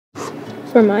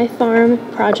For my farm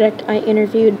project, I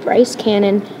interviewed Bryce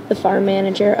Cannon, the farm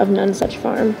manager of Nonesuch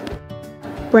Farm.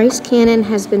 Bryce Cannon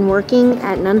has been working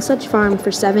at Nonesuch Farm for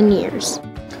 7 years.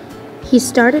 He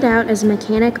started out as a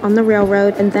mechanic on the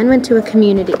railroad and then went to a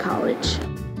community college.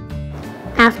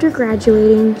 After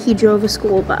graduating, he drove a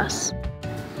school bus.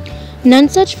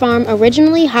 Nonesuch Farm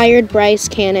originally hired Bryce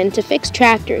Cannon to fix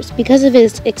tractors because of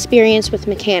his experience with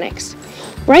mechanics.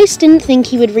 Bryce didn't think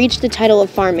he would reach the title of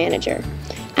farm manager.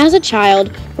 As a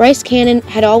child, Bryce Cannon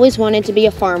had always wanted to be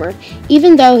a farmer,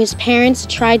 even though his parents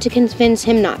tried to convince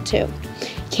him not to.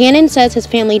 Cannon says his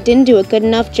family didn't do a good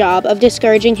enough job of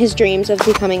discouraging his dreams of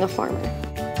becoming a farmer.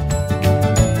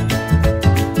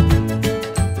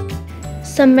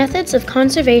 Some methods of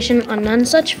conservation on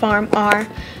Nonesuch Farm are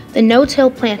the no-till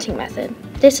planting method.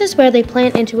 This is where they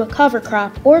plant into a cover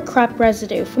crop or crop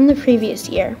residue from the previous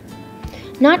year.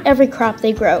 Not every crop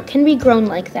they grow can be grown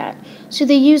like that, so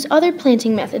they use other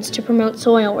planting methods to promote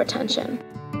soil retention.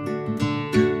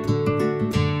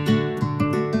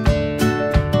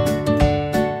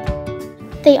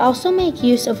 They also make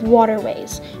use of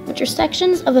waterways, which are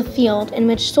sections of a field in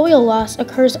which soil loss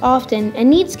occurs often and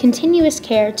needs continuous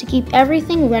care to keep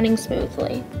everything running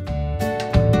smoothly.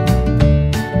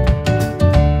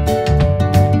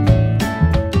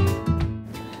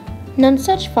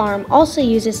 Nonesuch Farm also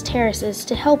uses terraces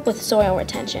to help with soil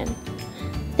retention.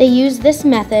 They use this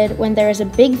method when there is a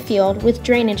big field with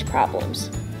drainage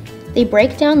problems. They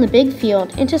break down the big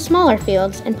field into smaller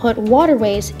fields and put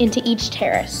waterways into each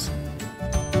terrace.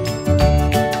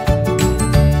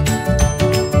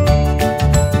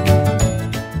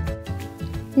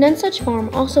 Nonesuch Farm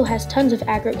also has tons of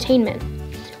agrotainment.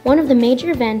 One of the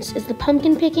major events is the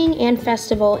pumpkin picking and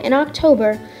festival in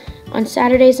October on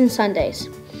Saturdays and Sundays.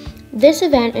 This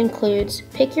event includes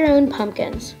pick your own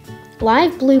pumpkins,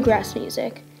 live bluegrass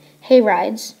music, hay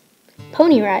rides,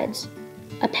 pony rides,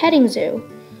 a petting zoo,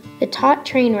 the tot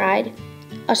train ride,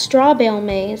 a straw bale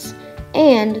maze,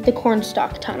 and the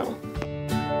cornstalk tunnel.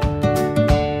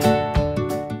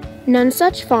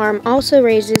 Nonesuch Farm also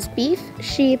raises beef,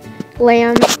 sheep,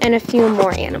 lamb, and a few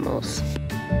more animals.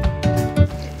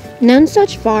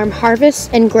 Nonesuch Farm harvests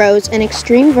and grows an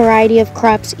extreme variety of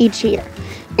crops each year.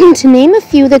 To name a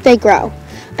few that they grow: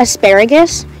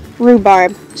 asparagus,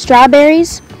 rhubarb,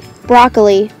 strawberries,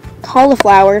 broccoli,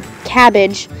 cauliflower,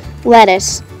 cabbage,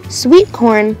 lettuce, sweet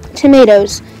corn,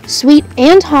 tomatoes, sweet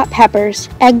and hot peppers,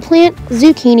 eggplant,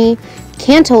 zucchini,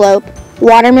 cantaloupe,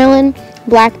 watermelon,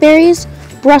 blackberries,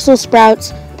 Brussels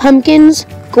sprouts, pumpkins,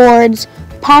 gourds,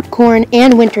 popcorn,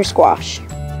 and winter squash.